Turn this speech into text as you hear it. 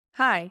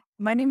Hi,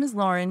 my name is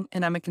Lauren,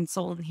 and I'm a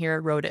consultant here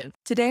at Rotive.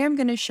 Today, I'm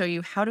going to show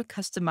you how to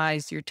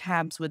customize your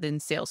tabs within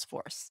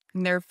Salesforce.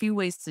 And there are a few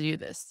ways to do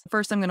this.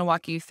 First, I'm going to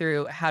walk you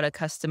through how to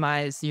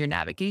customize your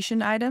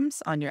navigation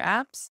items on your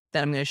apps.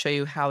 Then I'm going to show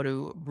you how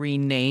to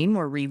rename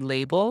or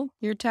relabel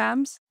your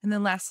tabs. And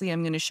then lastly,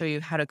 I'm going to show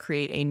you how to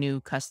create a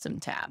new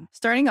custom tab.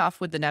 Starting off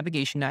with the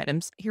navigation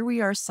items, here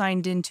we are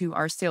signed into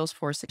our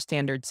Salesforce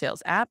standard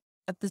sales app.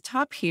 At the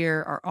top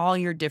here are all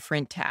your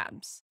different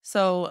tabs.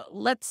 So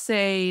let's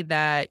say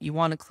that you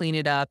want to clean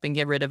it up and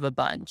get rid of a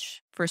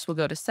bunch. First, we'll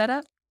go to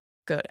Setup,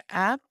 go to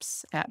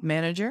Apps, App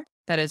Manager.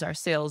 That is our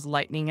Sales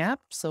Lightning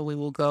app. So we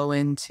will go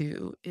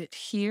into it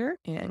here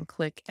and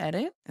click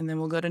Edit, and then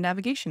we'll go to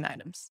Navigation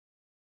Items.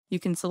 You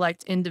can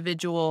select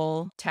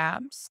individual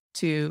tabs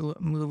to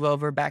move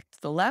over back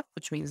to the left,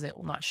 which means it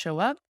will not show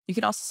up. You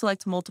can also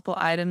select multiple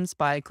items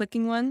by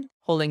clicking one,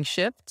 holding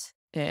Shift,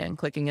 and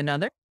clicking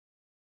another.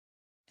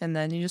 And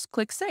then you just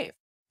click Save.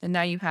 And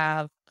now you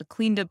have a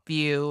cleaned up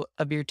view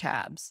of your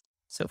tabs.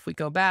 So if we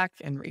go back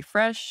and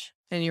refresh,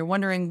 and you're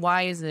wondering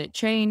why isn't it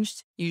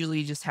changed, usually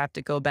you just have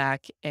to go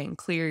back and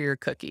clear your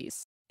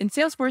cookies. In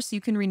Salesforce,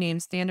 you can rename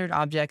standard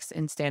objects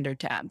in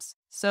standard tabs.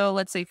 So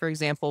let's say, for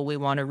example, we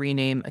want to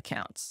rename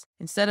accounts.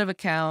 Instead of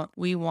account,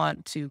 we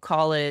want to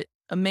call it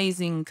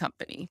Amazing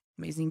Company.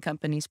 Amazing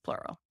Companies,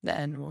 plural.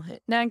 Then we'll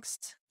hit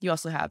next. You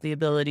also have the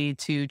ability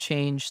to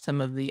change some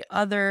of the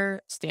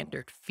other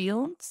standard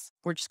fields.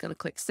 We're just going to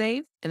click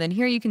Save. And then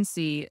here you can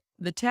see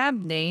the tab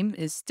name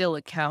is still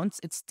accounts.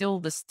 It's still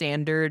the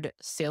standard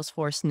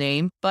Salesforce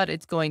name, but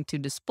it's going to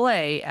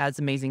display as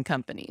Amazing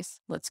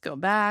Companies. Let's go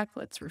back.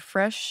 Let's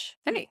refresh.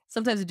 Hey,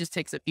 sometimes it just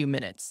takes a few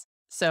minutes.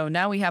 So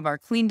now we have our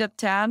cleaned up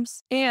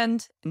tabs,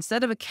 and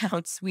instead of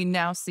accounts, we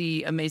now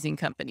see Amazing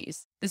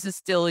Companies. This is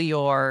still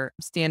your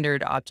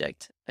standard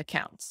object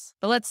accounts.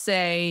 But let's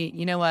say,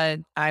 you know what,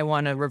 I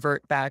want to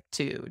revert back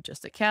to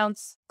just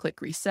accounts,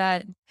 click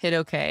reset, hit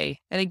OK.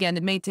 And again,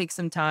 it may take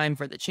some time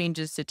for the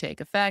changes to take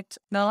effect.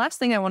 Now, the last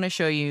thing I want to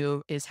show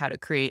you is how to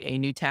create a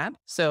new tab.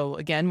 So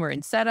again, we're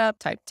in setup,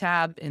 type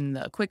tab in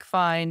the quick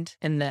find,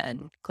 and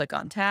then click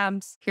on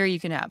tabs. Here you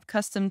can have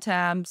custom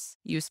tabs.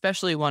 You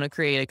especially want to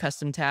create a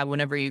custom tab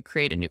whenever you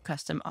create a new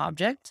custom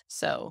object.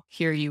 So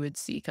here you would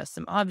see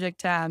custom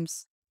object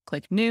tabs.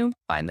 Click New,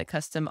 find the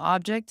custom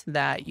object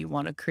that you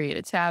want to create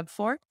a tab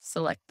for,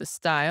 select the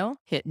style,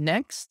 hit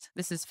Next.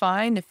 This is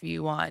fine if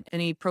you want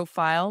any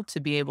profile to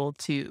be able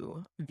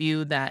to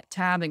view that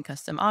tab and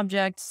custom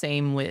object,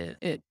 same with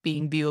it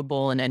being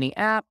viewable in any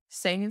app,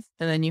 save,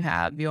 and then you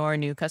have your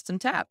new custom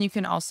tab. You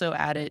can also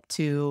add it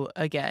to,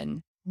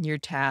 again, your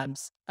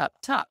tabs up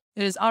top.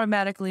 It has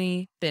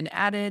automatically been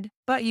added,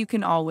 but you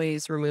can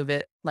always remove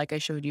it like I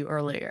showed you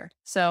earlier.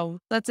 So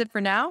that's it for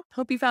now.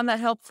 Hope you found that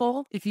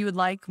helpful. If you would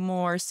like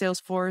more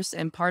Salesforce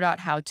and Pardot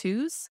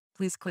how-tos,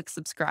 please click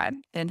subscribe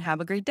and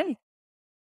have a great day.